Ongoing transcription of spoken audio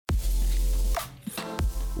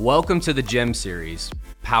Welcome to the Gem Series,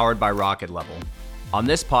 powered by Rocket Level. On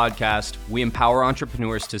this podcast, we empower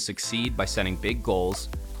entrepreneurs to succeed by setting big goals,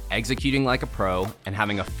 executing like a pro, and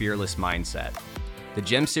having a fearless mindset. The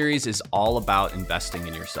Gem Series is all about investing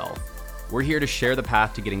in yourself. We're here to share the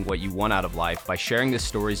path to getting what you want out of life by sharing the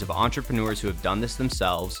stories of entrepreneurs who have done this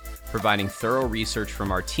themselves, providing thorough research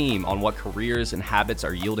from our team on what careers and habits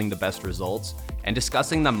are yielding the best results, and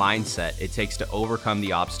discussing the mindset it takes to overcome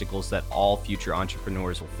the obstacles that all future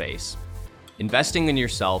entrepreneurs will face. Investing in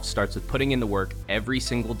yourself starts with putting in the work every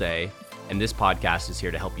single day, and this podcast is here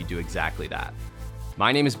to help you do exactly that.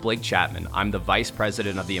 My name is Blake Chapman. I'm the Vice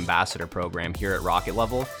President of the Ambassador Program here at Rocket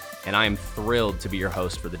Level, and I am thrilled to be your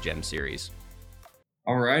host for the Gem Series.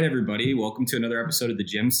 All right, everybody. Welcome to another episode of the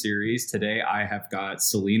Gem Series. Today, I have got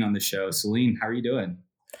Celine on the show. Celine, how are you doing?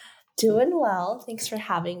 Doing well. Thanks for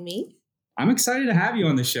having me. I'm excited to have you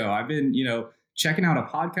on the show. I've been, checking out a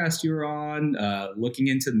podcast you were on, looking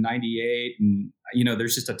into the 98, and,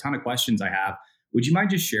 there's just a ton of questions I have. Would you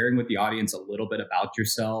mind just sharing with the audience a little bit about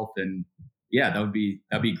yourself? And yeah, that'd be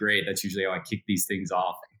great. That's usually how I kick these things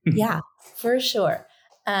off. Yeah, for sure.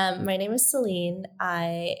 My name is Celine.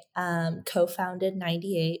 I co-founded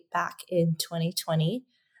 98 back in 2020.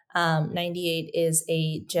 98 is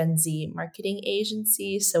a Gen Z marketing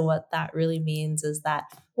agency. So what that really means is that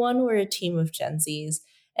one, we're a team of Gen Zs,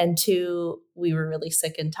 and two, we were really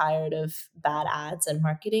sick and tired of bad ads and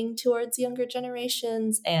marketing towards younger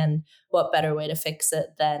generations. And what better way to fix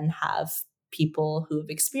it than have people who have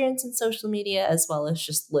experience in social media as well as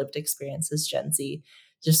just lived experience as Gen Z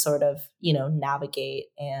just sort of, navigate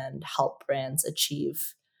and help brands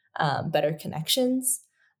achieve better connections.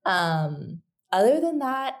 Other than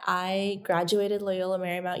that, I graduated Loyola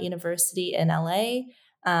Marymount University in LA.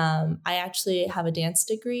 I actually have a dance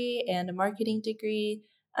degree and a marketing degree.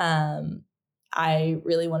 I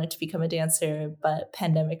really wanted to become a dancer, but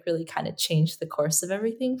pandemic really kind of changed the course of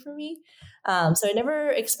everything for me. So I never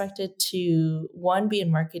expected to, one, be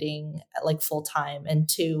in marketing like full time, and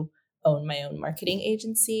two, own my own marketing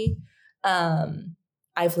agency.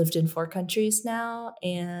 I've lived in 4 countries now,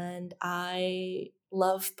 and I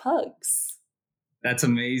love pugs. That's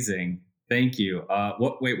amazing. Thank you.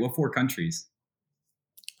 What 4 countries?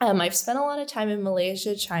 I've spent a lot of time in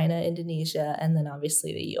Malaysia, China, Indonesia, and then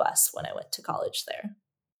obviously the US when I went to college there.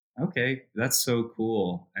 Okay, that's so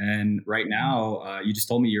cool. And right now, you just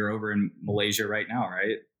told me you're over in Malaysia right now,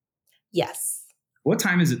 right? Yes. What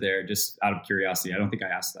time is it there? Just out of curiosity. I don't think I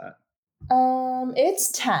asked that.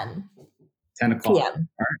 It's 10. 10 o'clock. PM.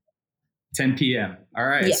 All right. 10 p.m. All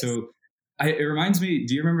right. Yes. So it reminds me,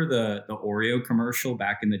 do you remember the Oreo commercial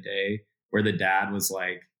back in the day where the dad was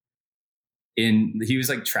like, he was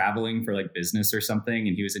like traveling for like business or something,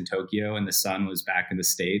 and he was in Tokyo and the son was back in the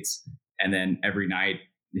States. And then every night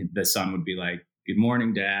the son would be like, "Good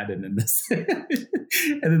morning, Dad." And then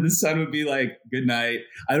the son would be like, "Good night."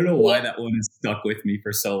 I don't know why that one has stuck with me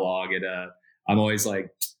for so long. And I'm always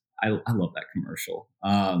like, I love that commercial.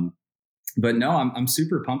 But no, I'm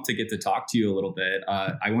super pumped to get to talk to you a little bit.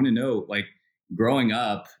 I want to know, like, growing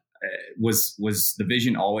up, was the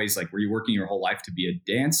vision always like, were you working your whole life to be a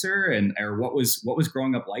dancer, or what was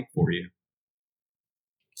growing up like for you?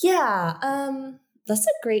 Yeah, that's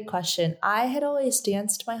a great question. I had always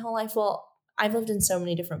danced my whole life. Well, I've lived in so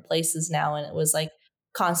many different places now, and it was like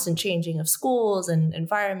constant changing of schools and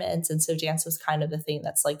environments. And so dance was kind of the thing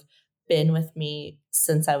that's like been with me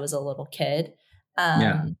since I was a little kid.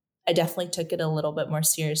 Yeah. I definitely took it a little bit more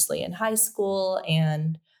seriously in high school,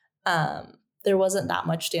 and there wasn't that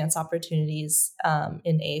much dance opportunities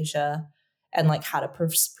in Asia and like how to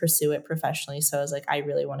pursue it professionally. So I was like, I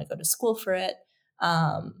really want to go to school for it.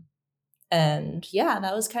 And yeah,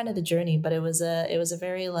 that was kind of the journey, but it was a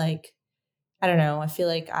very like, I don't know, I feel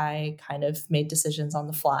like I kind of made decisions on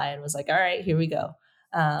the fly and was like, all right, here we go.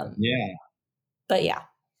 Yeah. But yeah.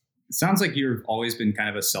 It sounds like you've always been kind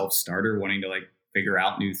of a self-starter, wanting to like figure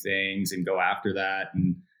out new things and go after that.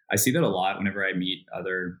 And I see that a lot whenever I meet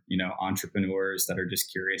other, entrepreneurs that are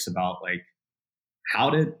just curious about like,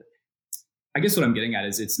 I guess what I'm getting at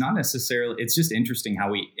is it's just interesting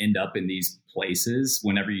how we end up in these places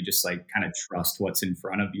whenever you just like kind of trust what's in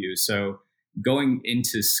front of you. So going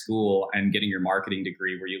into school and getting your marketing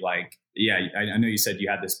degree, were you like, yeah, I know you said you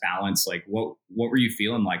had this balance. Like what were you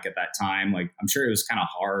feeling like at that time? Like, I'm sure it was kind of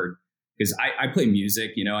hard because I play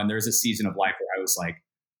music, and there's a season of life where I was like,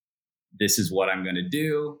 this is what I'm going to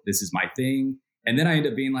do. This is my thing. And then I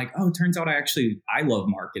ended up being like, oh, it turns out I love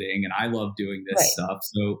marketing and I love doing this stuff.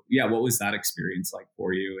 So yeah, what was that experience like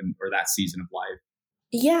for you or that season of life?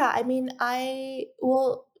 Yeah, I mean,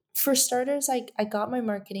 For starters, I got my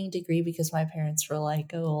marketing degree because my parents were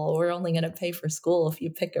like, oh, well, we're only going to pay for school if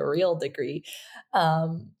you pick a real degree.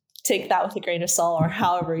 Um, Take that with a grain of salt or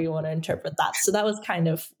however you want to interpret that. So that was kind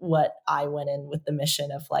of what I went in with the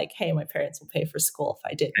mission of like, hey, my parents will pay for school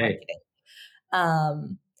if I did Hey, marketing.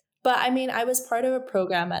 Um, but I mean, I was part of a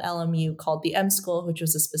program at LMU called the M School, which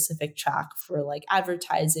was a specific track for like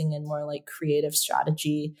advertising and more like creative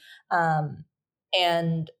strategy. Um,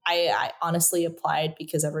 and I honestly applied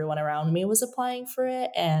because everyone around me was applying for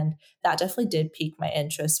it. And that definitely did pique my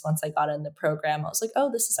interest once I got in the program. I was like,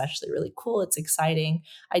 oh, this is actually really cool. It's exciting.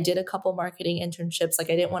 I did a couple marketing internships. Like,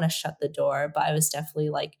 I didn't want to shut the door, but I was definitely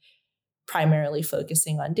like primarily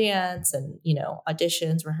focusing on dance and, you know,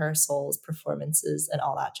 auditions, rehearsals, performances, and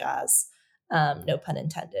all that jazz. No pun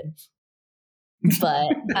intended. But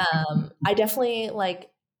I definitely like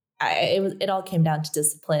it all came down to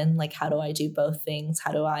discipline. Like, how do I do both things?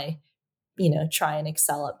 How do I, you know, try and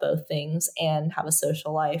excel at both things and have a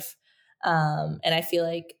social life? And I feel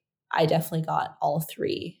like I definitely got all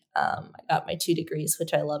three. I got my 2 degrees,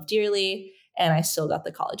 which I love dearly, and I still got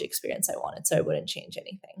the college experience I wanted, so I wouldn't change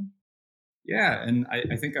anything. yeah, and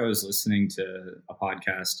I think I was listening to a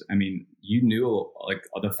podcast. I mean, you knew like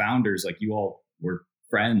the founders, like you all were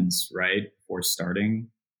friends, right? Before starting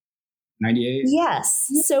 98. Yes.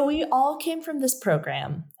 So we all came from this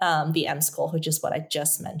program, the M School, which is what I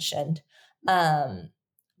just mentioned. Um,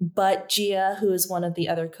 but Gia, who is one of the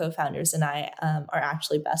other co-founders, and I are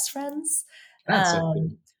actually best friends. That's so cool.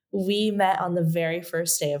 We met on the very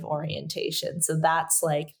first day of orientation. So that's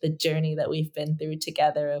like the journey that we've been through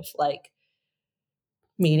together of like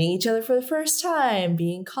meeting each other for the first time,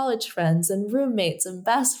 being college friends and roommates and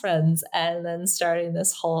best friends, and then starting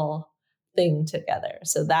this whole thing together.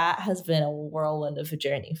 So that has been a whirlwind of a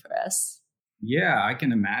journey for us. Yeah, I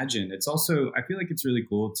can imagine. It's also, I feel like it's really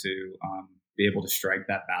cool to be able to strike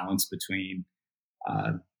that balance between,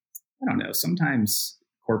 I don't know, sometimes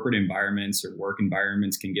corporate environments or work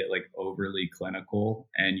environments can get like overly clinical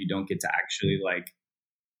and you don't get to actually like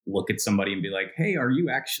look at somebody and be like, hey, are you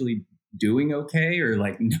actually doing okay? Or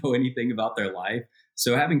like know anything about their life.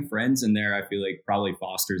 So having friends in there, I feel like probably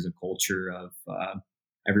fosters a culture of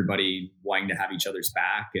everybody wanting to have each other's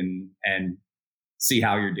back and see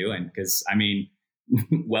how you're doing. Because I mean,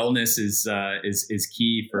 wellness is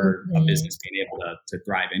key for a Mhm. business being able to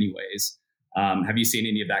thrive, anyways. Have you seen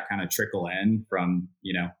any of that kind of trickle in from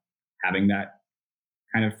having that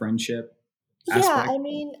kind of friendship Yeah, aspect? I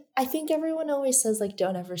mean, I think everyone always says, like,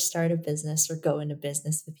 don't ever start a business or go into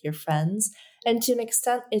business with your friends. And to an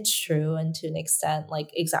extent, it's true. And to an extent,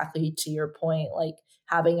 like, exactly to your point, like,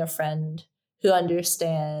 having a friend who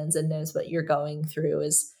understands and knows what you're going through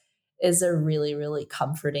is a really, really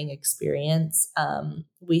comforting experience.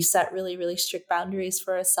 We set really, really strict boundaries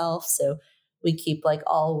for ourselves. So we keep like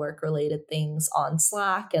all work related things on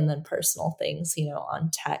Slack and then personal things, you know,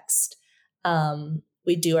 on text.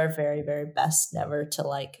 We do our very, very best never to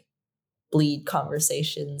like bleed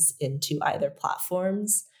conversations into either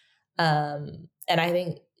platforms. And I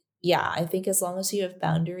think, yeah, I think as long as you have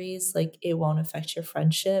boundaries, like it won't affect your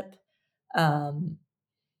friendship. Um,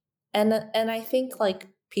 and I think like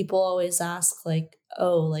people always ask like,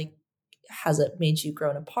 oh, like has it made you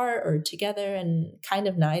grown apart or together? And kind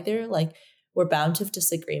of neither. Like we're bound to have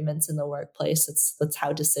disagreements in the workplace. That's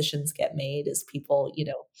how decisions get made is people, you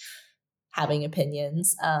know, having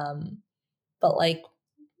opinions. But like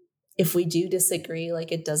if we do disagree,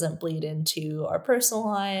 like it doesn't bleed into our personal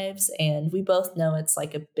lives. And we both know it's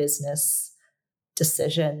like a business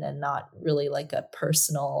decision and not really like a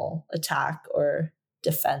personal attack or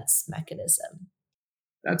defense mechanism.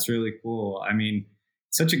 That's really cool. I mean,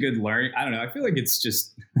 such a good learn. I don't know. I feel like it's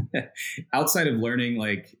just outside of learning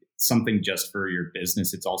like something just for your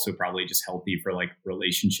business, it's also probably just healthy for like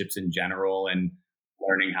relationships in general and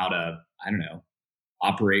learning how to, I don't know,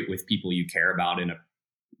 operate with people you care about in a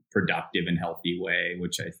productive and healthy way,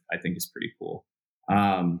 which I think is pretty cool.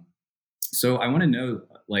 So I want to know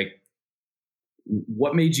like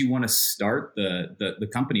what made you want to start the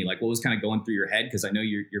company? Like what was kind of going through your head? Because I know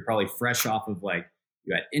you're probably fresh off of like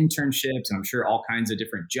you had internships and I'm sure all kinds of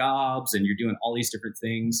different jobs and you're doing all these different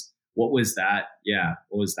things. What was that? Yeah,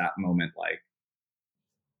 what was that moment like?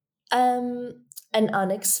 Um, an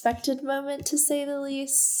unexpected moment to say the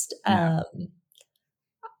least. Yeah.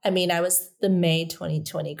 I mean, I was the May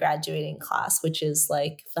 2020 graduating class, which is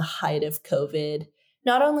like the height of COVID.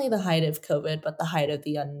 Not only the height of COVID, but the height of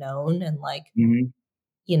the unknown and like, Hmm.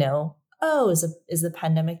 you know, oh, is the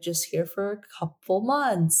pandemic just here for a couple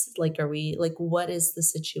months? Like, are we like, what is the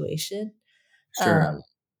situation? Sure. Um,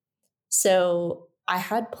 so I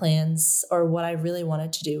had plans, or what I really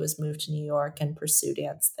wanted to do was move to New York and pursue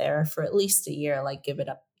dance there for at least a year, like give it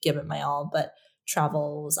up, give it my all. But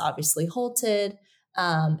travel was obviously halted.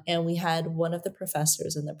 And we had one of the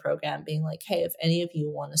professors in the program being like, hey, if any of you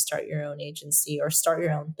want to start your own agency or start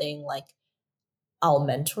your own thing, like I'll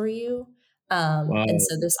mentor you. And Wow.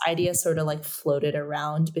 so this idea sort of like floated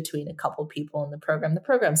around between a couple people in the program. The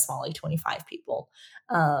program's small, like 25 people.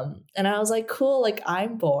 And I was like, cool, like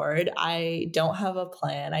I'm bored. I don't have a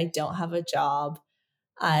plan. I don't have a job.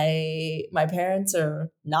 My parents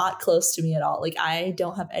are not close to me at all. Like I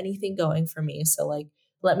don't have anything going for me. So like,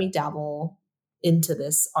 let me dabble into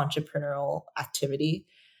this entrepreneurial activity.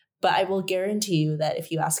 But I will guarantee you that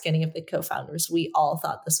if you ask any of the co-founders, we all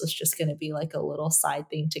thought this was just going to be like a little side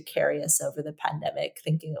thing to carry us over the pandemic,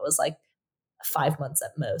 thinking it was like 5 months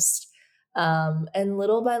at most. And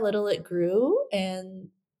little by little it grew, and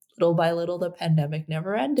little by little the pandemic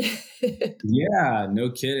never ended. Yeah,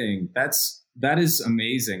 no kidding. That is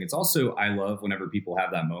amazing. It's also, I love whenever people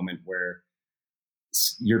have that moment where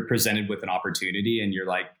you're presented with an opportunity and you're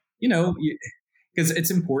like, because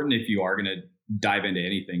it's important if you are going to dive into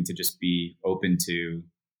anything to just be open to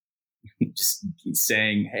just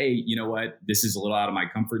saying, hey, you know what, this is a little out of my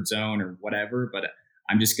comfort zone or whatever, but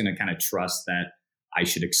I'm just going to kind of trust that I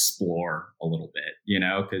should explore a little bit,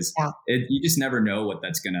 because Yeah, you just never know what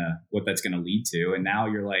that's gonna lead to. And now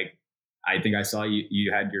you're like, I think I saw you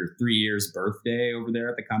had your 3 years birthday over there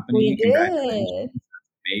at the we company. Congratulations, did.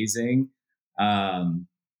 amazing. Time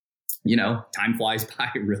flies by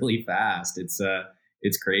really fast.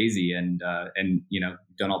 It's crazy, and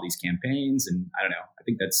done all these campaigns, and I don't know. I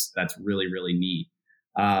think that's really really neat.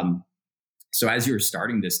 So as you were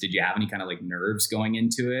starting this, did you have any kind of like nerves going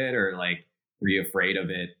into it, or like were you afraid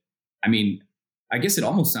of it? I mean, I guess it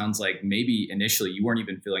almost sounds like maybe initially you weren't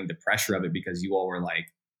even feeling the pressure of it because you all were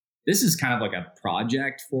like, this is kind of like a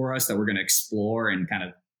project for us that we're going to explore and kind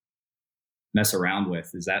of mess around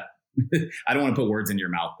with. Is that, I don't want to put words in your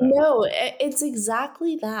mouth though. No, it's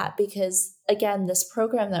exactly that, because again, this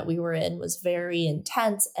program that we were in was very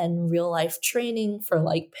intense and real life training for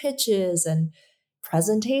like pitches and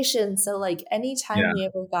presentations. So like anytime Yeah. we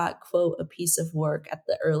ever got quote a piece of work at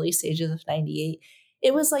the early stages of 98,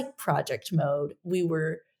 it was like project mode. We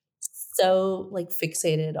were so like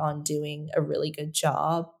fixated on doing a really good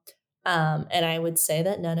job. And I would say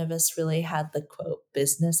that none of us really had the quote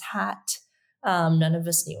business hat. None of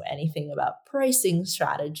us knew anything about pricing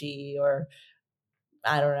strategy, or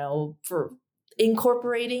I don't know, for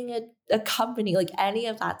incorporating a company. Like any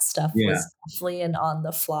of that stuff Yeah. was definitely an on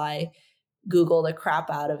the fly, Google the crap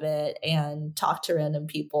out of it and talk to random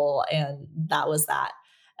people. And that was that.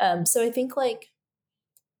 So I think like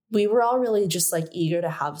we were all really just like eager to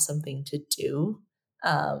have something to do,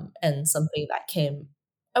 and something that came,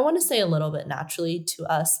 I want to say, a little bit naturally to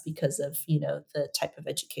us because of the type of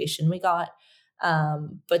education we got,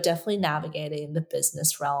 but definitely navigating the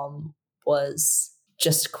business realm was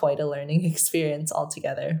just quite a learning experience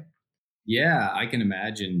altogether. Yeah, I can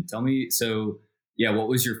imagine. Tell me, so yeah, what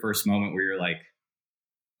was your first moment where you're like,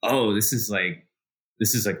 oh, this is like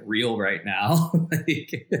real right now?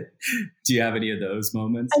 Like, do you have any of those I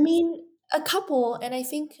moments? mean, a couple, and I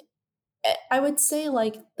think I would say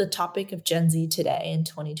like the topic of Gen Z today in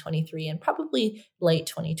 2023 and probably late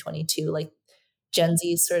 2022, like Gen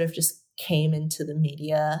Z sort of just came into the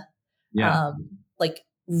media, Yeah, like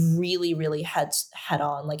really, really head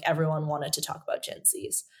on. Like everyone wanted to talk about Gen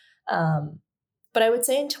Zs. Um, but I would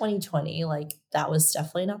say in 2020, like that was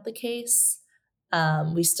definitely not the case.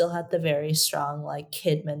 We still had the very strong like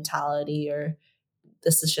kid mentality, or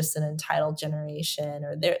this is just an entitled generation,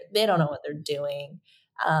 or they don't know what they're doing.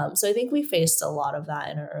 So I think we faced a lot of that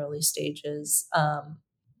in our early stages.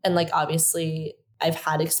 And like obviously I've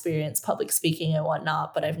had experience public speaking and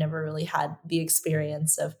whatnot, but I've never really had the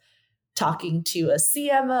experience of talking to a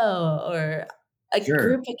CMO or a sure.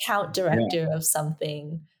 group account Yeah, director of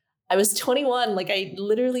something. I was 21, like I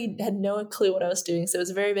literally had no clue what I was doing. So it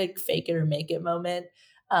was a very big fake it or make it moment.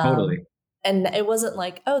 totally. Um, and it wasn't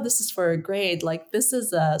like, oh, this is for a grade. Like this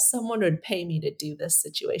is someone would pay me to do this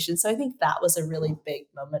situation. So I think that was a really big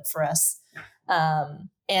moment for us.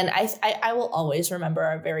 And I will always remember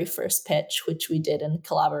our very first pitch, which we did in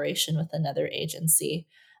collaboration with another agency.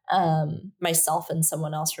 Myself and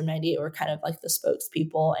someone else from 98 were kind of like the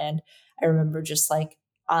spokespeople. And I remember just like,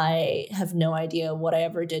 I have no idea what I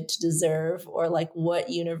ever did to deserve, or like what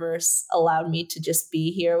universe allowed me to just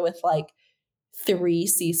be here with like three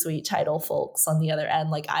C-suite title folks on the other end.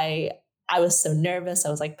 Like I was so nervous. I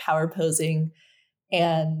was like power posing.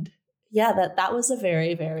 And yeah, that was a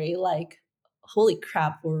very, very like, holy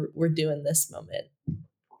crap, we're doing this moment.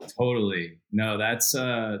 Totally. No, that's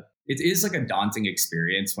it is like a daunting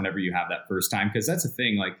experience whenever you have that first time, because that's the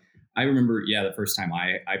thing. Like I remember, yeah, the first time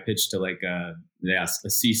I pitched to like a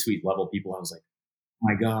C-suite level people, I was like, oh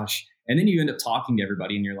my gosh. And then you end up talking to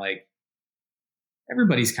everybody and you're like,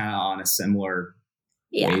 everybody's kind of on a similar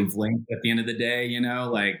Yeah. wavelength at the end of the day, you know,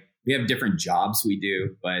 like we have different jobs we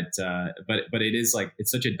do, but it is like,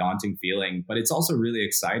 it's such a daunting feeling, but it's also really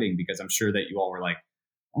exciting because I'm sure that you all were like,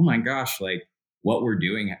 oh my gosh, like what we're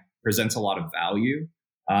doing presents a lot of value.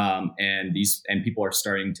 And people are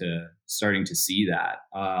starting to see that.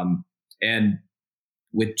 And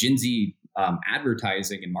with Gen Z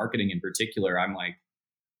advertising and marketing in particular, I'm like,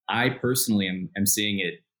 I personally am seeing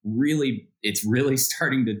it's really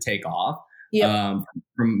starting to take off, Yep. um,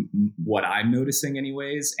 from what I'm noticing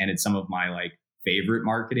anyways. And it's some of my like favorite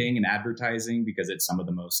marketing and advertising because it's some of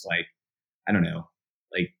the most like, I don't know,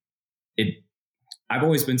 like it, I've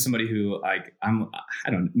always been somebody who like,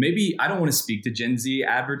 maybe I don't want to speak to Gen Z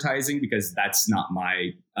advertising because that's not my,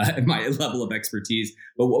 my level of expertise,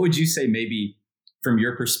 but what would you say maybe from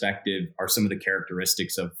your perspective are some of the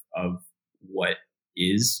characteristics of what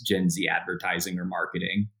is Gen Z advertising or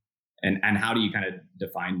marketing, and how do you kind of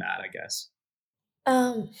define that, I guess?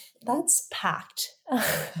 Um, that's packed.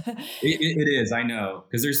 It is, I know,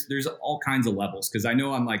 because there's all kinds of levels. Because I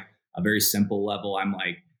know on like a very simple level, I'm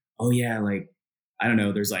like, oh yeah, like I don't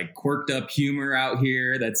know, there's like quirked up humor out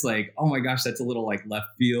here that's like, oh my gosh, that's a little like left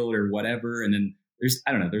field or whatever. And then there's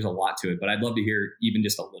I don't know, there's a lot to it, but I'd love to hear even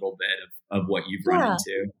just a little bit of what you've run Yeah.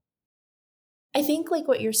 into. I think like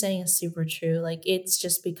what you're saying is super true. Like it's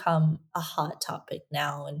just become a hot topic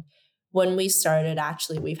now. And when we started,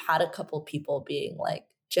 actually, we've had a couple people being like,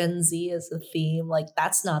 Gen Z is a theme. Like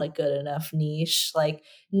that's not a good enough niche. Like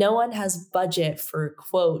no one has budget for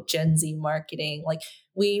quote Gen Z marketing. Like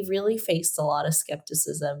we really faced a lot of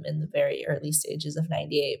skepticism in the very early stages of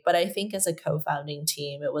 98. But I think as a co-founding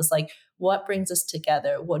team, it was like, what brings us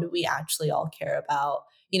together? What do we actually all care about?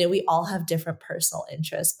 We all have different personal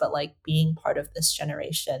interests, but like being part of this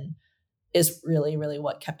generation is really, really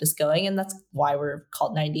what kept us going. And that's why we're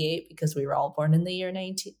called 98, because we were all born in the year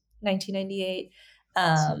 1998.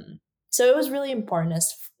 Awesome. So it was really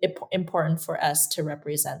important for us to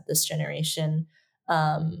represent this generation.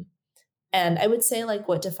 Um, and I would say, like,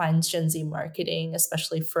 what defines Gen Z marketing,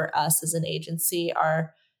 especially for us as an agency,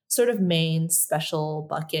 our sort of main special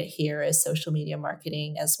bucket here is social media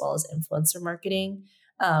marketing as well as influencer marketing.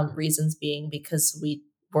 Reasons being because we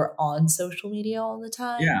were on social media all the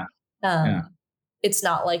time. Yeah. Yeah. Um, it's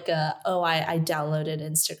not like I downloaded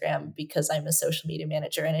Instagram because I'm a social media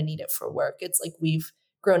manager and I need it for work. It's like we've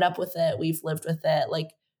grown up with it, we've lived with it. Like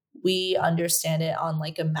we understand it on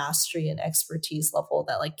like a mastery and expertise level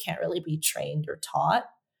that like can't really be trained or taught.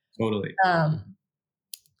 Totally. Um,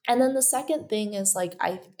 and then the second thing is like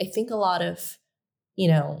I think a lot of, you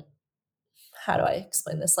know, how do I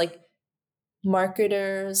explain this? Like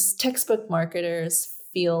textbook marketers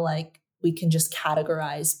feel like we can just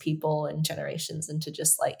categorize people and generations into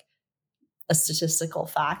just like a statistical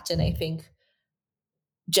fact. And I think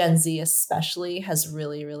Gen Z especially has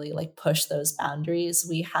really, really like pushed those boundaries.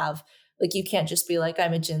 We have like, you can't just be like,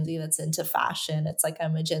 I'm a Gen Z that's into fashion. It's like,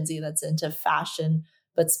 I'm a Gen Z that's into fashion,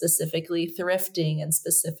 but specifically thrifting and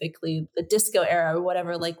specifically the disco era or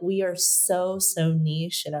whatever. Like, we are so, so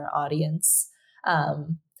niche in our audience.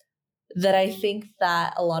 That I think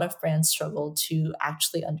that a lot of brands struggle to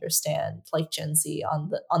actually understand like Gen Z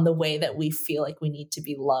on the way that we feel like we need to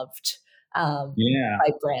be loved Yeah.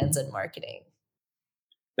 by brands and marketing.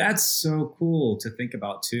 That's so cool to think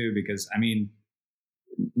about too, because I mean,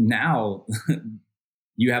 now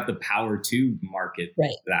you have the power to market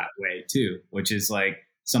Right. that way too, which is like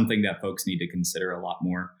something that folks need to consider a lot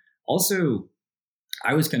more. Also,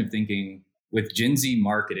 I was kind of thinking with Gen Z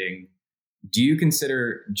marketing, do you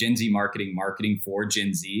consider Gen Z marketing for Gen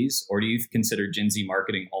Zs, or do you consider Gen Z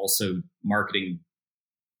marketing also marketing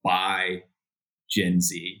by Gen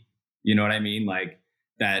Z? You know what I mean? Like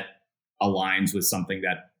that aligns with something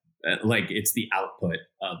that like it's the output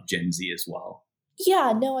of Gen Z as well.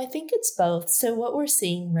 Yeah, no, I think it's both. So what we're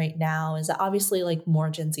seeing right now is that obviously like more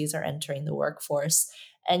Gen Zs are entering the workforce.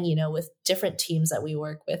 And with different teams that we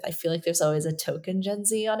work with, I feel like there's always a token Gen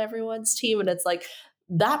Z on everyone's team. And it's like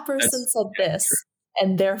that person That's said yeah, this,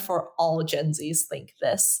 and therefore all Gen Zs think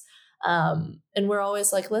this. And we're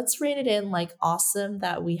always like, let's rein it in, like awesome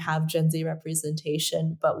that we have Gen Z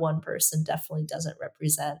representation, but one person definitely doesn't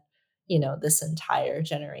represent, this entire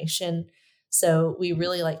generation. So we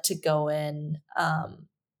really like to go in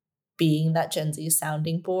being that Gen Z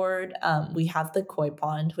sounding board. We have the Koi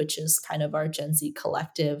Pond, which is kind of our Gen Z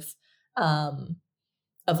collective. Um,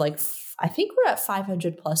 like, I think we're at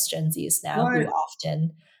 500 plus Gen Zs now who What?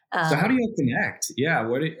 often, So how do um, you connect? Yeah.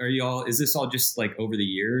 What are you all, is this all just like over the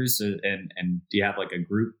years, and do you have like a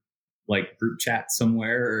group chat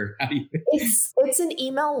somewhere, or how do you? it's an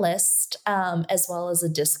email list, as well as a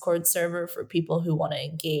Discord server for people who want to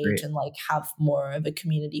engage Great. and like have more of a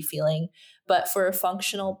community feeling. But for a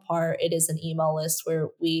functional part, it is an email list where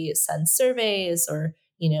we send surveys or,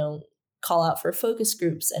 call out for focus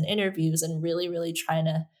groups and interviews and really, really trying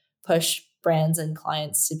to push brands and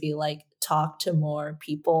clients to be like, talk to more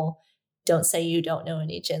people. Don't say you don't know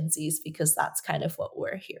any Gen Zs because that's kind of what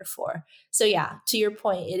we're here for. So yeah, to your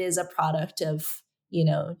point, it is a product of,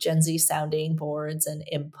 Gen Z sounding boards and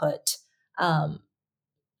input, um,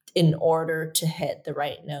 in order to hit the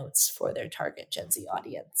right notes for their target Gen Z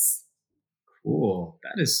audience. Cool.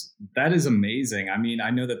 That is amazing. I mean,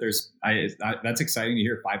 I know that that's exciting to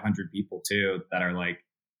hear 500 people too that are like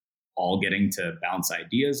all getting to bounce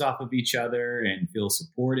ideas off of each other and feel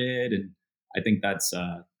supported. And I think that's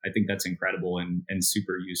incredible and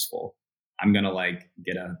super useful. I'm gonna like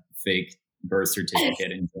get a fake birth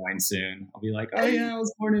certificate and join soon. I'll be like, oh yeah, I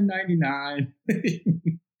was born in '99.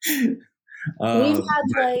 We've had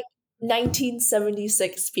But like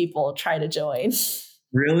 1976 people try to join.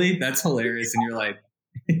 really, that's hilarious. And you're like,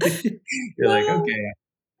 you're like, Yeah. okay,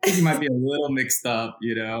 I think you might be a little mixed up,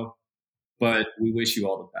 but we wish you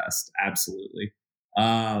all the best. Absolutely.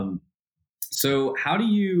 Um, so how do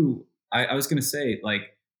you, I was going to say,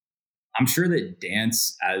 like, I'm sure that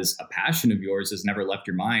dance as a passion of yours has never left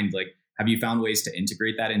your mind. Like, have you found ways to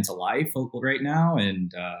integrate that into life right now?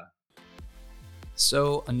 And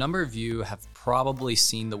So, a number of you have probably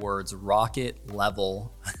seen the words rocket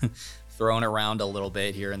level thrown around a little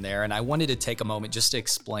bit here and there, and I wanted to take a moment just to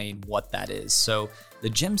explain what that is. So, the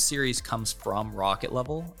gym series comes from Rocket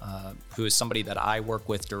Level, who is somebody that I work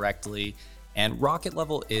with directly. And Rocket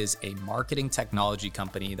Level is a marketing technology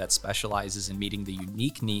company that specializes in meeting the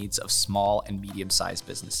unique needs of small and medium-sized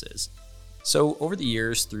businesses. So, over the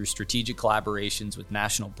years, through strategic collaborations with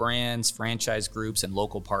national brands, franchise groups, and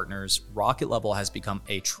local partners, Rocket Level has become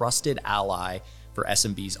a trusted ally for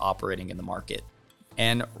SMBs operating in the market.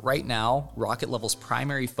 And right now, Rocket Level's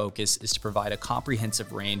primary focus is to provide a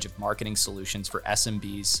comprehensive range of marketing solutions for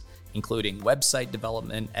SMBs, including website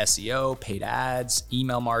development, SEO, paid ads,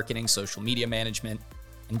 email marketing, social media management,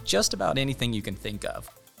 and just about anything you can think of.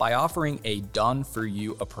 By offering a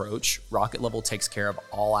done-for-you approach, Rocket Level takes care of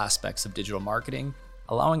all aspects of digital marketing,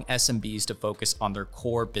 allowing SMBs to focus on their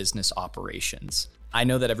core business operations. I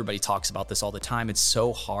know that everybody talks about this all the time. It's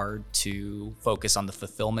so hard to focus on the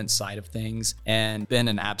fulfillment side of things, and been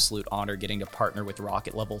an absolute honor getting to partner with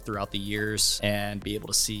Rocket Level throughout the years and be able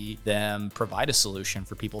to see them provide a solution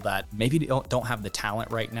for people that maybe don't have the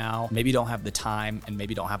talent right now, maybe don't have the time, and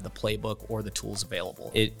maybe don't have the playbook or the tools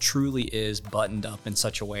available. It truly is buttoned up in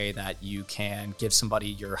such a way that you can give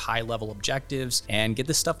somebody your high level objectives and get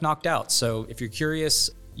this stuff knocked out. So if you're curious,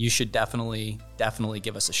 you should definitely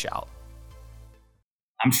give us a shout.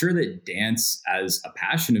 I'm sure that dance as a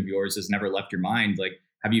passion of yours has never left your mind. Like,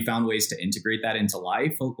 have you found ways to integrate that into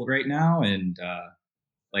life right now? And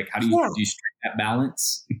like, how Yeah. do you strike that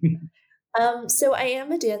balance? So I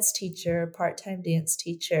am a dance teacher, part-time dance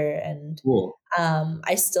teacher, and Cool.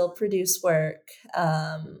 I still produce work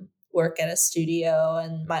at a studio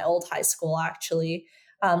and my old high school actually.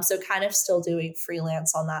 So kind of still doing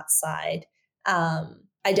freelance on that side.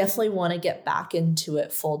 I definitely want to get back into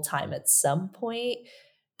it full time at some point,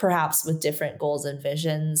 perhaps with different goals and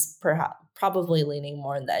visions, perhaps probably leaning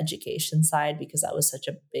more in the education side because that was such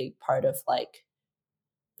a big part of like,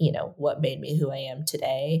 what made me who I am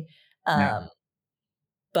today. Yeah. Um,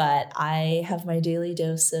 but I have my daily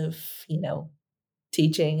dose of,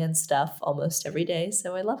 teaching and stuff almost every day.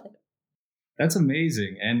 So I love it. That's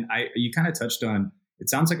amazing. And you kind of touched on, it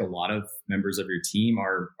sounds like a lot of members of your team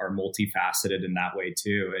are multifaceted in that way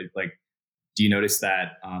too. Like, do you notice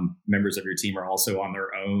that members of your team are also on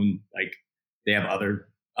their own, like they have other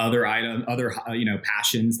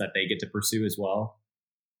passions that they get to pursue as well?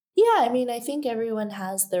 Yeah, I mean, I think everyone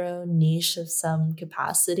has their own niche of some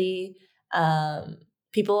capacity. Um,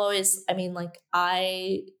 People always, I mean, like,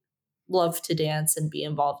 I love to dance and be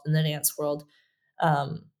involved in the dance world,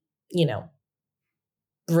 um, you know,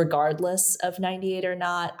 regardless of 98 or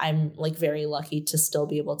not. I'm like very lucky to still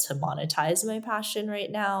be able to monetize my passion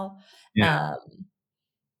right now. Yeah, Um,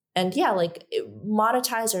 and yeah, like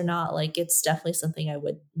monetize or not, like it's definitely something I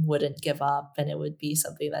wouldn't give up, and it would be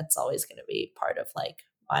something that's always going to be part of like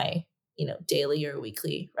my daily or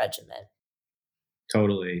weekly regimen.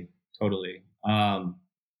 totally, totally.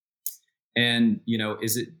 And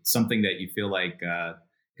is it something that you feel like?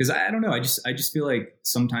 Because because I don't know. I just feel like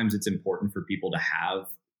sometimes it's important for people to have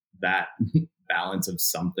that balance of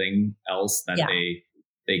something else that Yeah.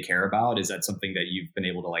 they care about. Is that something that you've been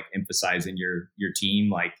able to like emphasize in your team?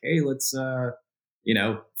 Like, hey, let's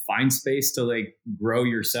find space to like grow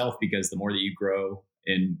yourself, because the more that you grow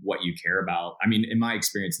in what you care about, I mean, in my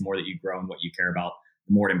experience, the more that you grow in what you care about,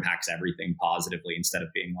 the more it impacts everything positively, instead of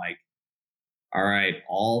being like, all right,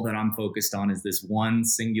 all that I'm focused on is this one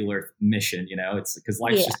singular mission. It's because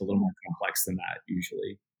life's Yeah. just a little more complex than that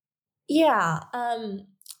usually. Yeah.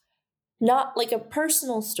 Not like a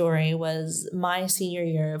personal story was my senior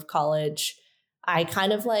year of college. I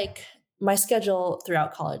kind of like my schedule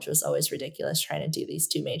throughout college was always ridiculous trying to do these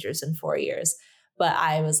two majors in 4 years. But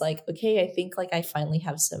I was like, okay, I think like I finally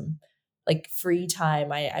have some like free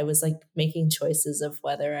time. I was like making choices of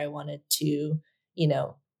whether I wanted to, you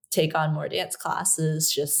know, take on more dance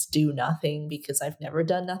classes, just do nothing because I've never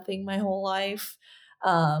done nothing my whole life.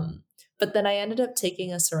 Um, but then I ended up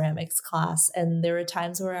taking a ceramics class, and there were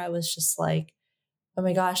times where I was just like, oh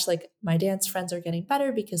my gosh, like my dance friends are getting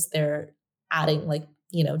better because they're adding like,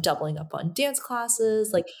 doubling up on dance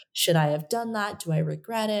classes. Like, should I have done that? Do I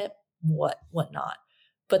regret it? Whatnot.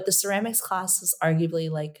 But the ceramics class was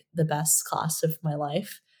arguably like the best class of my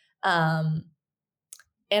life. Um,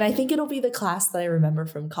 and I think it'll be the class that I remember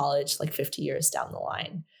from college, like 50 years down the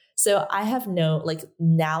line. So I have no, like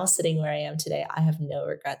now sitting where I am today, I have no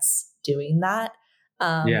regrets doing that.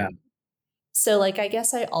 Yeah. So like, I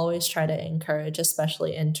guess I always try to encourage,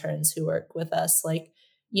 especially interns who work with us, like,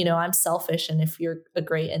 I'm selfish. And if you're a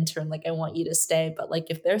great intern, like I want you to stay. But like,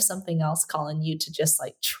 if there's something else calling you to just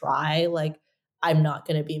like try, like, I'm not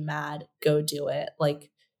going to be mad. Go do it. Like,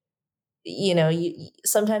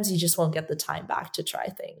 sometimes you just won't get the time back to try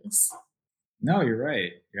things. No, you're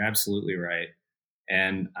right. You're absolutely right.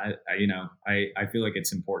 And I feel like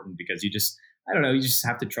it's important because I don't know, you just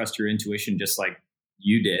have to trust your intuition, just like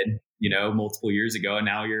you did, multiple years ago. And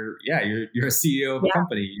now you're a CEO of a Yeah.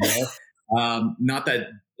 company, not that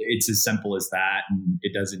it's as simple as that. And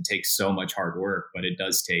it doesn't take so much hard work, but it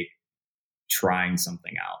does take trying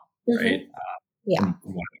something out. Right. Mhm. Yeah.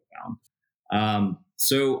 From what I found.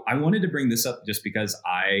 So I wanted to bring this up just because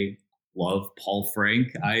I love Paul Frank.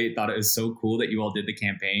 I thought it was so cool that you all did the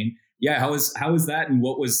campaign. Yeah, how was that, and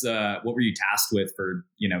what were you tasked with for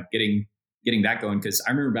getting that going? Because I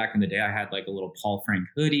remember back in the day, I had like a little Paul Frank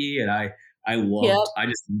hoodie, and Yep. I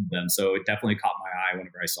just loved them. So it definitely caught my eye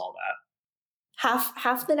whenever I saw that.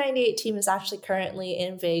 Half the 98 team is actually currently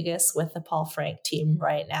in Vegas with the Paul Frank team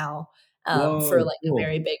right now, for Whoa, like a cool.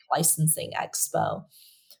 very big licensing expo.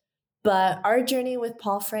 But our journey with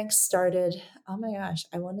Paul Frank started, oh my gosh,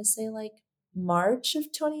 I want to say like March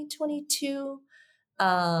of 2022.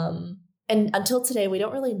 And until today, we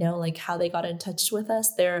don't really know like how they got in touch with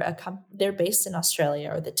us. They're based in Australia,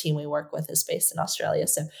 or the team we work with is based in Australia,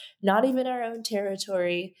 so not even our own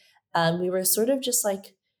territory. We were sort of just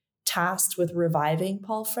like tasked with reviving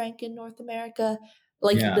Paul Frank in North America,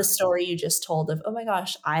 like the Yeah. story you just told of, oh my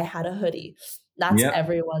gosh, I had a hoodie. That's Yep.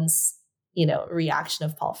 everyone's reaction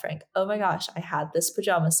of Paul Frank. Oh my gosh, I had this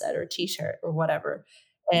pajama set or t-shirt or whatever.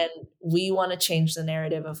 And we want to change the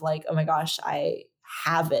narrative of like, oh my gosh, I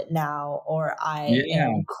have it now, or I Yeah.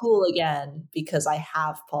 am cool again because I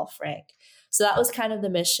have Paul Frank. So that was kind of the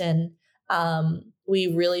mission. We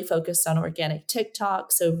really focused on organic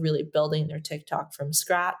TikTok, so really building their TikTok from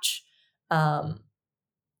scratch. Um,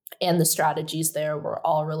 and the strategies there were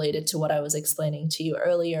all related to what I was explaining to you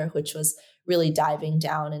earlier, which was really diving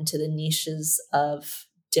down into the niches of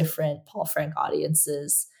different Paul Frank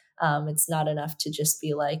audiences. It's not enough to just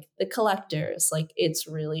be like the collectors. Like it's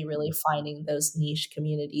really, really finding those niche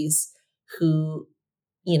communities who,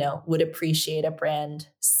 would appreciate a brand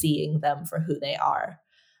seeing them for who they are.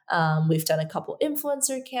 We've done a couple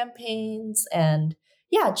influencer campaigns, and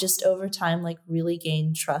yeah, just over time, like really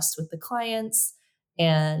gained trust with the clients.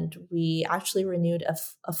 And we actually renewed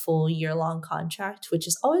a full year-long contract, which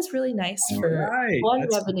is always really nice All for right. one,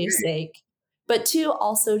 That's revenue great. sake, but two,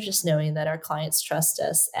 also just knowing that our clients trust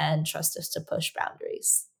us and trust us to push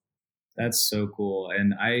boundaries. That's so cool.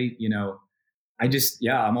 And I'm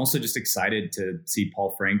also just excited to see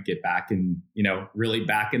Paul Frank get back in, really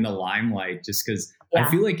back in the limelight, just because I Yeah.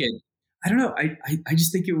 feel like I don't know. I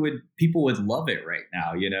just think people would love it right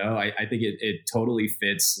now. I think it totally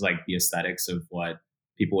fits like the aesthetics of what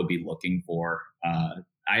people would be looking for. I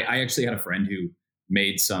actually had a friend who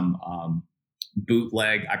made some,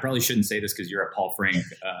 bootleg. I probably shouldn't say this because you're at Paul Frank.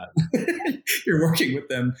 You're working with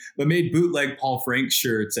them, but made bootleg Paul Frank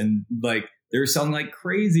shirts, and like they were selling like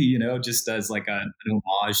crazy, just as like an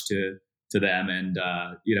homage to them. And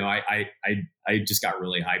I just got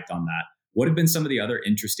really hyped on that. what have been some of the other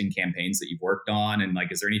interesting campaigns that you've worked on? And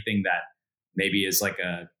like, is there anything that maybe is like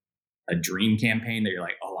a dream campaign that you're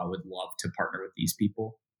like, oh, I would love to partner with these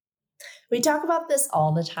people? We talk about this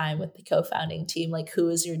all the time with the co-founding team, like who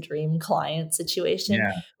is your dream client situation.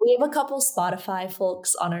 Yeah. We have a couple Spotify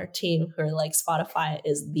folks on our team who are like, Spotify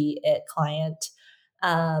is the it client.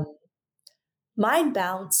 Um, Mine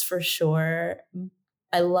bounce for sure.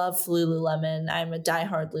 I love Lululemon. I'm a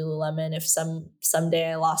diehard Lululemon. If someday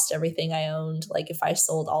I lost everything I owned, like if I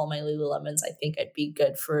sold all my Lululemons, I think I'd be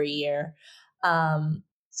good for a year. Um,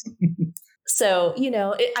 so,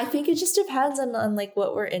 I think it just depends on like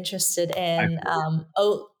what we're interested I in.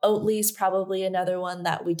 Oatly's probably another one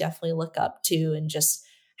that we definitely look up to, and just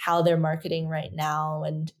how they're marketing right now.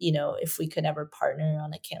 And, if we could ever partner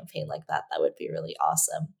on a campaign like that, that would be really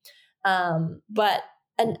awesome. But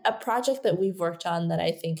a project that we've worked on that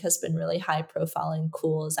I think has been really high profile and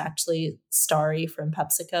cool is actually Starry from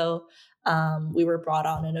PepsiCo. We were brought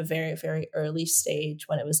on in a very, very early stage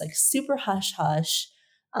when it was like super hush hush.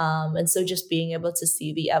 And so just being able to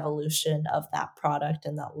see the evolution of that product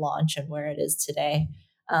and that launch and where it is today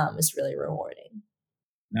is really rewarding.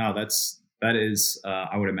 No, that is,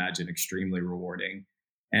 I would imagine, extremely rewarding.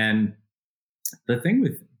 And the thing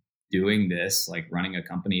with doing this, like running a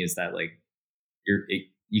company, is that like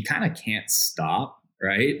you kind of can't stop,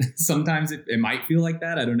 right? Sometimes it might feel like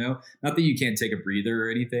that. I don't know. Not that you can't take a breather or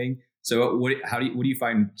anything. So what do you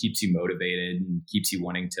find keeps you motivated and keeps you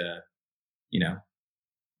wanting to,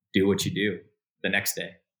 do what you do the next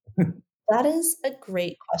day? That is a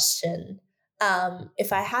great question.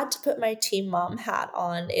 If I had to put my team mom hat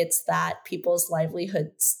on, it's that people's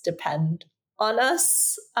livelihoods depend on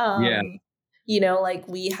us. Yeah, Like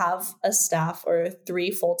we have a staff or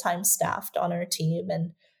 3 full-time staffed on our team,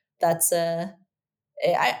 and that's I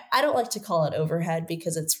don't like to call it overhead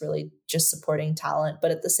because it's really just supporting talent.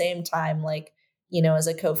 But at the same time, like, as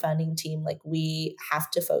a co-founding team, like we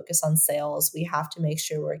have to focus on sales. We have to make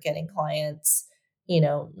sure we're getting clients,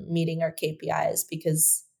 meeting our KPIs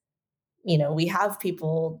because, we have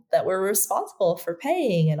people that we're responsible for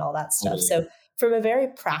paying and all that stuff. totally. So from a very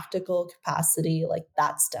practical capacity, like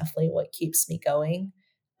that's definitely what keeps me going.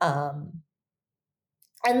 Um,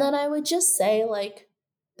 and then I would just say, like,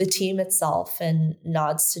 the team itself, and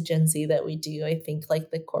nods to Gen Z that we do. I think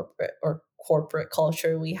like the corporate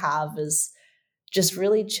culture we have is just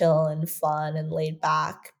really chill and fun and laid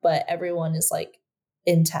back, but everyone is like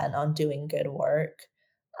intent on doing good work.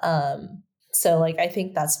 So like I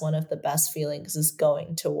think that's one of the best feelings is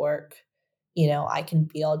going to work. I can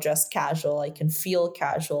be all dressed casual, I can feel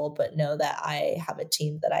casual, but know that I have a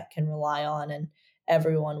team that I can rely on, and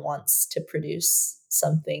everyone wants to produce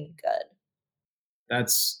something good. That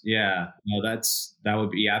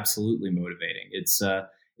would be absolutely motivating. It's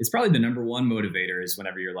probably the number one motivator is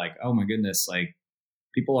whenever you're like, oh my goodness, like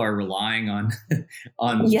people are relying on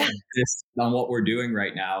on Yeah. on what we're doing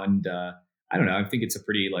right now. And I don't know, I think it's a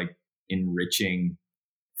pretty like enriching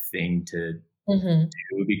thing to Hmm.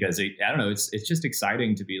 do, because I don't know, it's just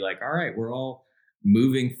exciting to be like, all right, we're all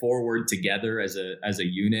moving forward together as a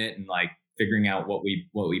unit, and like figuring out what we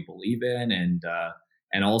believe in.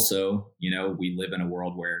 And also, we live in a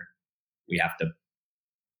world where we have to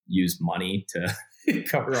use money to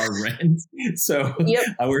cover our rent. So Yep.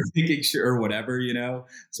 we're making sure, or whatever,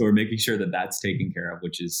 so we're making sure that that's taken care of,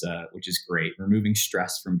 which is great, removing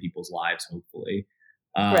stress from people's lives, hopefully.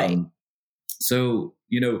 Right. So,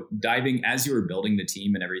 diving, as you were building the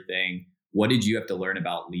team and everything, what did you have to learn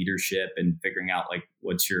about leadership and figuring out like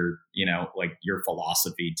what's your, like your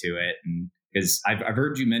philosophy to it? And because I've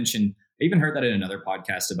heard you mention, I even heard that in another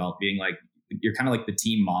podcast about being like, you're kind of like the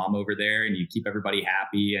team mom over there and you keep everybody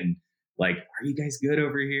happy, and like, are you guys good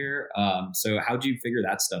over here? So how'd you figure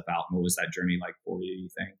that stuff out? And what was that journey like for you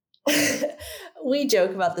think? We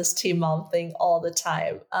joke about this team mom thing all the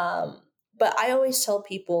time. But I always tell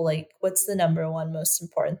people, like, what's the number one most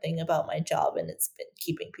important thing about my job? And it's been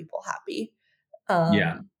keeping people happy.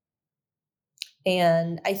 Yeah, Um,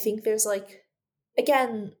 and I think there's like,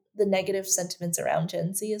 again, the negative sentiments around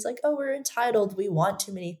Gen Z is like, oh, we're entitled. We want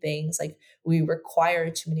too many things. Like, we require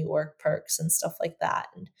too many work perks and stuff like that.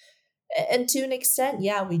 And to an extent,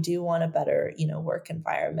 yeah, we do want a better, work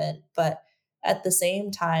environment. But at the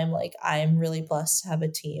same time, like I'm really blessed to have a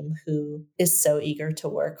team who is so eager to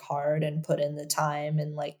work hard and put in the time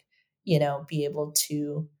and like, be able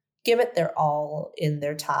to give it their all in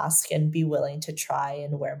their task and be willing to try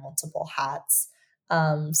and wear multiple hats.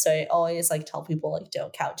 So I always like tell people like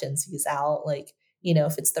don't count Gen Zs out. Like,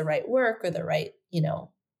 if it's the right work or the right,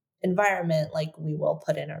 environment, like we will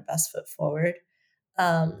put in our best foot forward.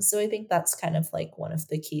 So I think that's kind of like one of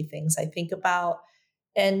the key things I think about.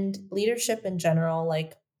 And leadership in general,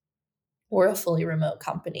 like we're a fully remote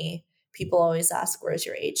company. People always ask, where's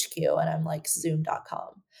your HQ? And I'm like,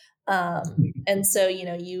 zoom.com. And so,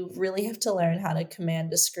 you really have to learn how to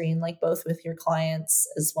command a screen, like both with your clients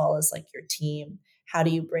as well as like your team. How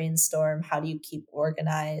do you brainstorm? How do you keep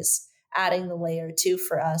organized? Adding the layer two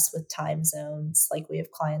for us with time zones, like we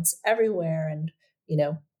have clients everywhere and,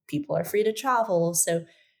 people are free to travel. So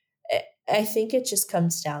I think it just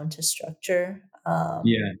comes down to structure.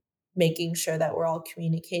 Yeah. Making sure that we're all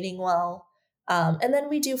communicating well. And then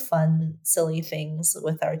we do fun, silly things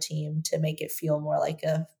with our team to make it feel more like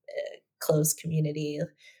a closed community.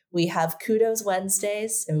 We have kudos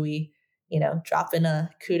Wednesdays, so we, drop in a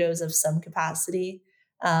kudos of some capacity.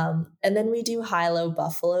 And then we do high-low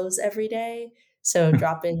buffaloes every day. So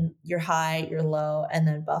drop in your high, your low, and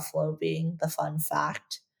then buffalo being the fun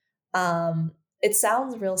fact. It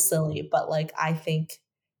sounds real silly, but like I think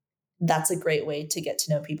that's a great way to get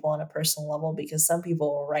to know people on a personal level because some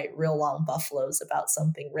people will write real long buffaloes about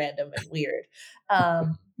something random and weird.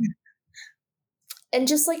 Um, and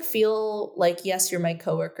just like feel like, yes, you're my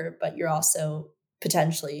coworker, but you're also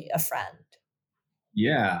potentially a friend.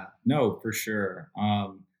 Yeah, no, for sure.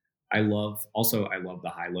 I love the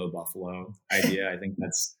high low buffalo idea. I think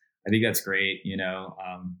that's great.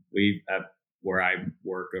 We where I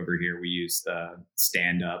work over here, we use the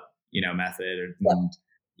stand up, method. Yep. And,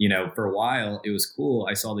 for a while it was cool.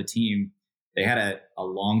 I saw the team, they had a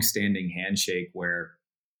long standing handshake where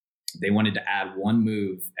they wanted to add one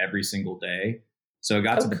move every single day. So it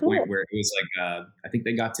got to the Cool. point where it was like, I think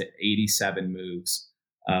they got to 87 moves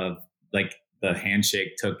of like the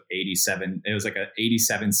handshake took 87. It was like a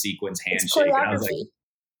 87 sequence It's handshake. And I was like, choreography.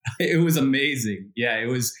 it was amazing. Yeah, it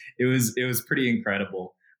was pretty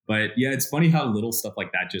incredible. But yeah, it's funny how little stuff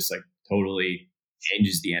like that just like totally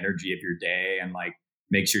changes the energy of your day and like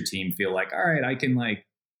makes your team feel like, all right, I can like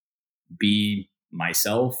be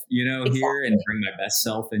myself, here and Exactly. bring my best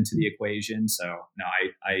self into the equation. So no,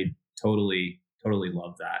 I totally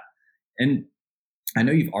love that. And I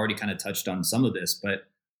know you've already kind of touched on some of this, but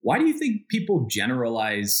why do you think people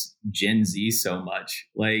generalize Gen Z so much?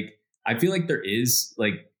 Like, I feel like there is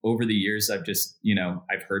like over the years,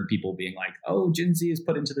 I've heard people being like, oh, Gen Z is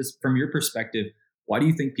put into this from your perspective. Why do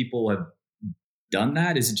you think people have done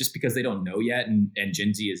that? Is it just because they don't know yet and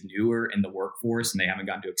Gen Z is newer in the workforce and they haven't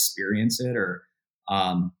gotten to experience it? Or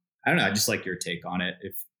I don't know. I just like your take on it.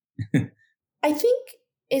 If I think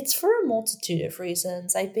it's for a multitude of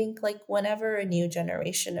reasons. I think like whenever a new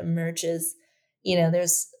generation emerges,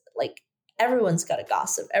 there's like everyone's got to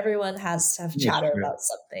gossip. Everyone has to have That's chatter true. about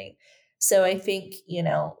something. So I think,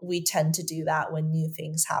 we tend to do that when new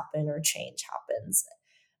things happen or change happens.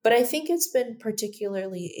 But I think it's been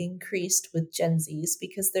particularly increased with Gen Zs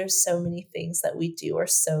because there's so many things that we do are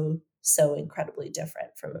so incredibly different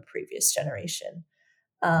from a previous generation.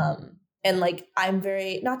 And like, I'm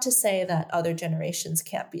very, not to say that other generations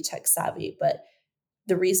can't be tech savvy, but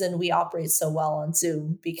the reason we operate so well on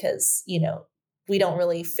Zoom because, we don't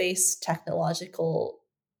really face technological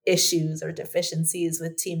issues or deficiencies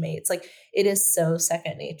with teammates. Like it is so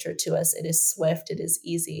second nature to us. It is swift, it is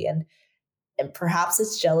easy. And perhaps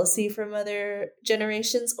it's jealousy from other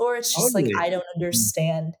generations, or it's just like I Totally. don't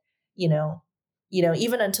understand, you know,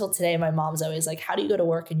 even until today, my mom's always like, "How do you go to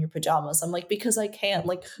work in your pajamas?" I'm like, "Because I can."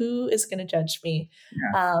 Like, who is going to judge me?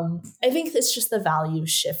 Yeah, I think it's just the value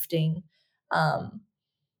shifting, um,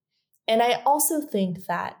 and I also think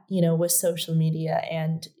that with social media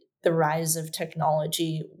and the rise of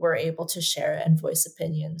technology, we're able to share and voice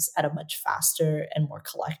opinions at a much faster and more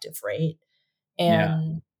collective rate yeah,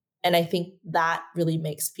 and I think that really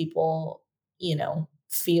makes people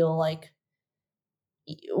feel like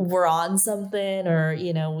we're on something or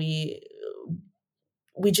we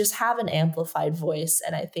just have an amplified voice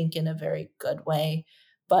and I think in a very good way,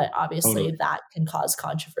 but obviously totally. that can cause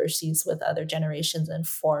controversies with other generations and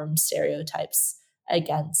form stereotypes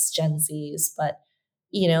against Gen Zs, but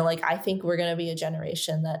like I think we're going to be a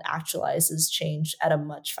generation that actualizes change at a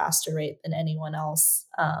much faster rate than anyone else.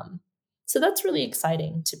 So that's really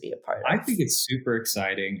exciting to be a part I of. think it's super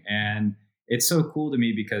exciting. And it's so cool to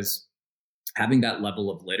me because having that level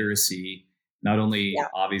of literacy, not only Yeah.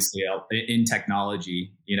 obviously in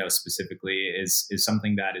technology, specifically is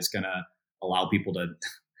something that is going to allow people to,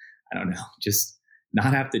 I don't know, just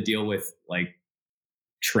not have to deal with like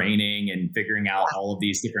training and figuring out all of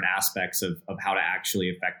these different aspects of how to actually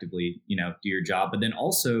effectively, do your job. But then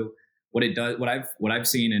also what it does, what I've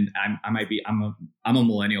seen, and I'm a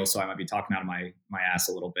millennial, so I might be talking out of my ass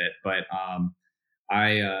a little bit, but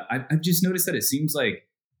I've just noticed that it seems like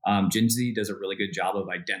Gen Z does a really good job of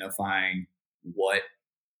identifying what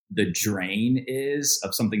the drain is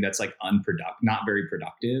of something that's like unproductive, not very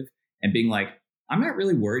productive, and being like, I'm not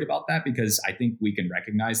really worried about that because I think we can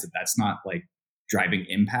recognize that that's not like driving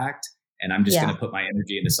impact. And I'm just Yeah. going to put my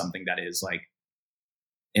energy into something that is like,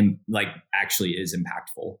 actually is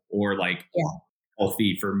impactful or like Yeah.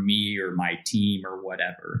 healthy for me or my team or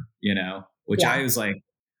whatever, which Yeah. I was like,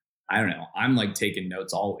 I don't know. I'm like taking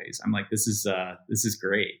notes always. I'm like, this is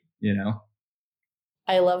great.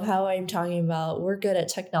 I love how I'm talking about we're good at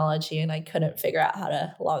technology and I couldn't figure out how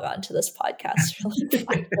to log on to this podcast for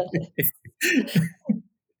like 5 minutes.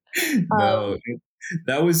 No,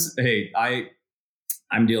 Um, hey,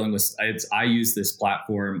 I'm dealing with I use this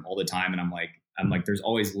platform all the time and I'm like there's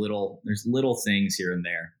little things here and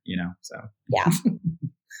there, so yeah.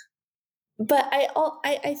 But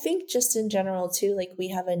I think just in general too, like we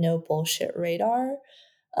have a no bullshit radar.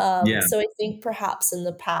 yeah, So I think perhaps in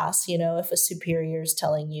the past, if a superior is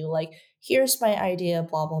telling you like, here's my idea,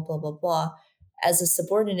 blah, blah, blah, blah, blah, as a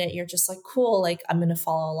subordinate, you're just like, cool, like I'm going to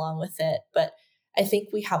follow along with it. But I think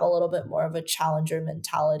we have a little bit more of a challenger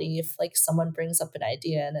mentality. If like someone brings up an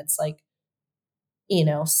idea and it's like,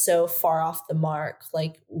 so far off the mark,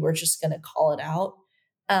 like we're just going to call it out.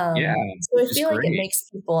 yeah, So I which is feel like it great. makes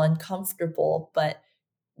people uncomfortable, but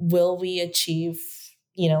will we achieve,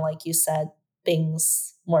 like you said,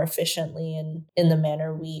 things more efficiently and in the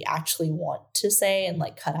manner we actually want to say and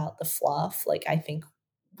like cut out the fluff? Like I think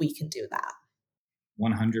we can do that.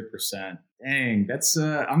 100%. Dang, that's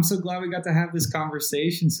I'm so glad we got to have this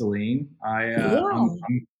conversation, Celine. Yeah.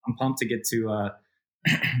 I'm pumped to get to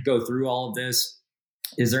go through all of this.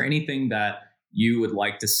 Is there anything that you would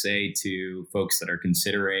like to say to folks that are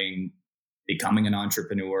considering becoming an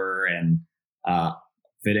entrepreneur and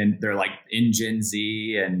fit in? They're like in Gen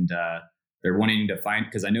Z and they're wanting to find,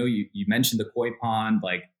 because I know you mentioned the koi pond.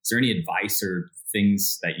 Like, is there any advice or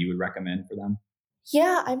things that you would recommend for them?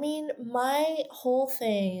 Yeah, I mean, my whole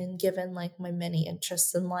thing, given like my many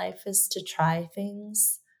interests in life, is to try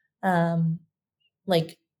things. Um,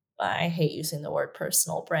 like I hate using the word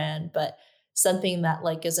personal brand, but something that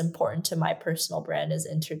like is important to my personal brand is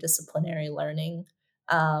interdisciplinary learning.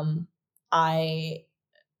 I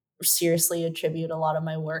seriously attribute a lot of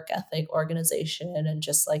my work ethic, organization, and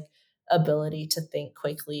just like ability to think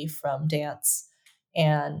quickly from dance.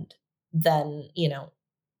 And then,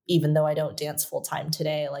 even though I don't dance full time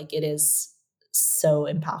today, like it is so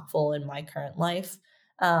impactful in my current life.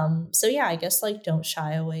 So yeah, I guess like don't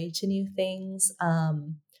shy away to new things.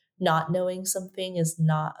 Not knowing something is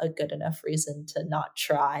not a good enough reason to not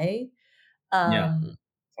try. Yeah, Um,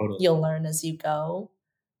 totally. you'll learn as you go.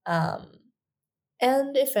 Um,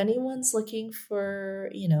 and if anyone's looking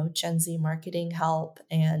for, Gen Z marketing help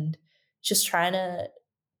and just trying to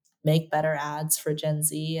make better ads for Gen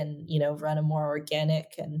Z and, run a more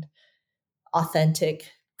organic and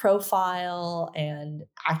authentic profile and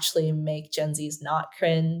actually make Gen Zs not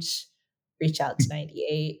cringe, reach out to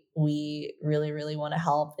 98. We really, really want to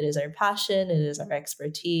help. It is our passion, it is our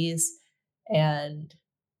expertise, and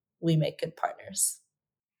we make good partners.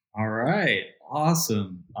 All right.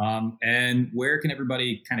 Awesome. And where can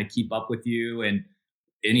everybody kind of keep up with you and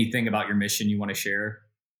anything about your mission you want to share?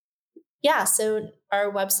 Yeah, so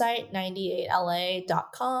our website,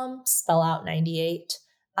 98la.com, spell out 98,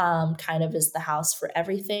 kind of is the house for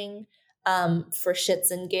everything. For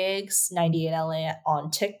shits and gigs, 98la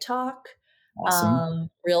on TikTok. Awesome.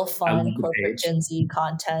 Real I love fun the corporate page. Gen Z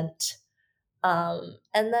content.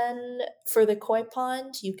 And then for the Koi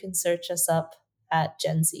Pond, you can search us up at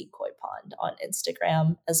Gen Z Koi Pond on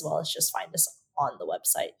Instagram, as well as just find us on the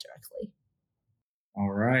website directly.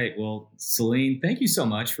 All right. Well, Celine, thank you so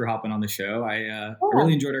much for hopping on the show. I really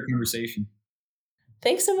Yeah. enjoyed our conversation.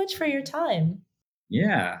 Thanks so much for your time.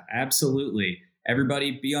 Yeah, absolutely.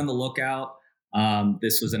 Everybody be on the lookout.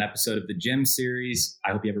 This was an episode of the Gem series.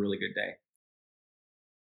 I hope you have a really good day.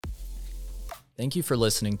 Thank you for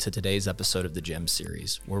listening to today's episode of the Gem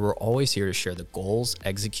series, where we're always here to share the goals,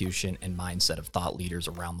 execution, and mindset of thought leaders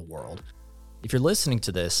around the world. If you're listening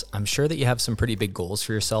to this, I'm sure that you have some pretty big goals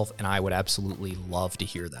for yourself, and I would absolutely love to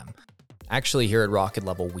hear them. Actually, here at Rocket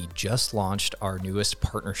Level, we just launched our newest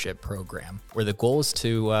partnership program, where the goal is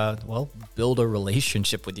to, build a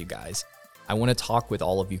relationship with you guys. I want to talk with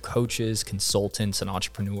all of you coaches, consultants, and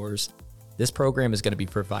entrepreneurs. This program is going to be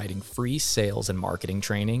providing free sales and marketing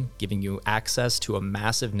training, giving you access to a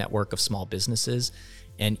massive network of small businesses,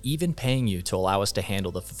 and even paying you to allow us to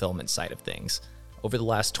handle the fulfillment side of things. Over the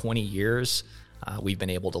last 20 years, we've been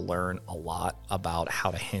able to learn a lot about how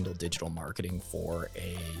to handle digital marketing for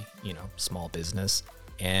a small business.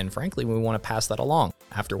 And frankly, we want to pass that along.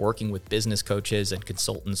 After working with business coaches and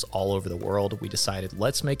consultants all over the world, we decided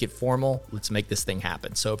let's make it formal. Let's make this thing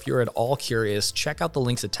happen. So if you're at all curious, check out the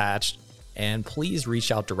links attached and please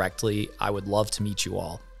reach out directly. I would love to meet you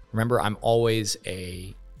all. Remember, I'm always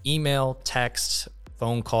a email, text,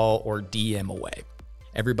 phone call, or DM away.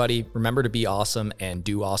 Everybody, remember to be awesome and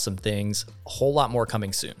do awesome things. A whole lot more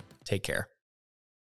coming soon. Take care.